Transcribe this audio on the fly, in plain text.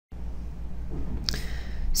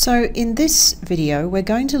So in this video we're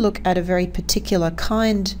going to look at a very particular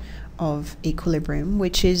kind of equilibrium,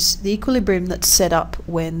 which is the equilibrium that's set up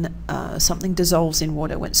when something dissolves in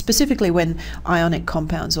water, specifically when ionic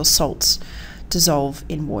compounds or salts dissolve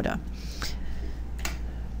in water.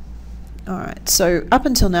 Alright, so up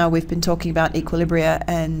until now we've been talking about equilibria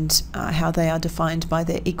and how they are defined by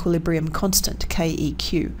their equilibrium constant,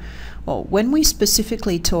 KEQ. Well, when we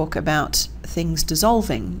specifically talk about things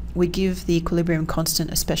dissolving, we give the equilibrium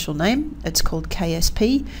constant a special name. It's called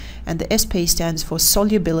KSP, and the SP stands for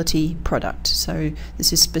solubility product. So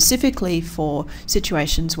this is specifically for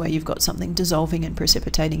situations where you've got something dissolving and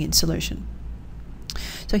precipitating in solution.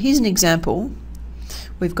 So here's an example.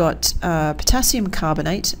 We've got potassium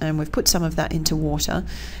carbonate, and we've put some of that into water,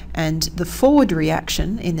 and the forward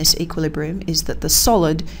reaction in this equilibrium is that the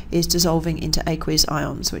solid is dissolving into aqueous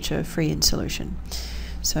ions, which are free in solution.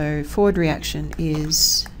 So forward reaction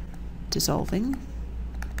is dissolving,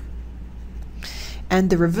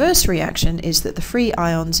 and the reverse reaction is that the free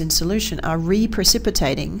ions in solution are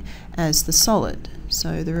reprecipitating as the solid.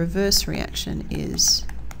 So the reverse reaction is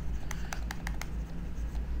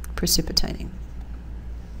precipitating.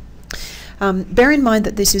 Bear in mind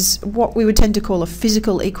that this is what we would tend to call a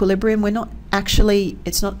physical equilibrium.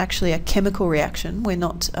 It's not actually a chemical reaction. We're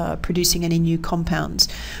not producing any new compounds.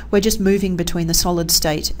 We're just moving between the solid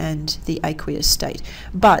state and the aqueous state.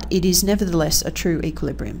 But it is nevertheless a true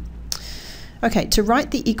equilibrium. Okay, to write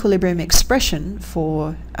the equilibrium expression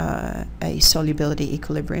for a solubility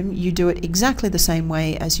equilibrium, you do it exactly the same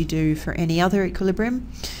way as you do for any other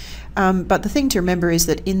equilibrium. But the thing to remember is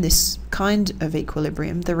that in this kind of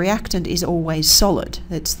equilibrium, the reactant is always solid.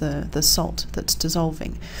 It's the salt that's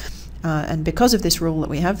dissolving. And because of this rule that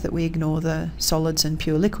we have, that we ignore the solids and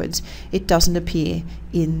pure liquids, it doesn't appear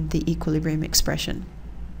in the equilibrium expression.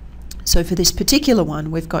 So for this particular one,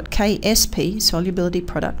 we've got KSP, solubility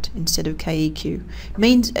product, instead of KEQ. It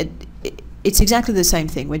means it's exactly the same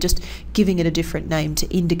thing. We're just giving it a different name to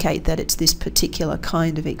indicate that it's this particular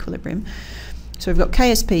kind of equilibrium. So we've got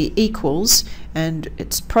KSP equals, and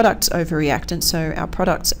it's products over reactants. So our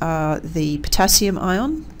products are the potassium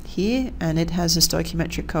ion here, and it has a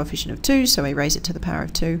stoichiometric coefficient of 2, so we raise it to the power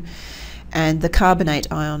of 2, and the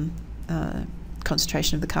carbonate ion,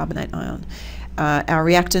 concentration of the carbonate ion. Our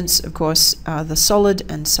reactants, of course, are the solid,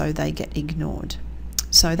 and so they get ignored.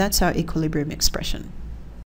 So that's our equilibrium expression.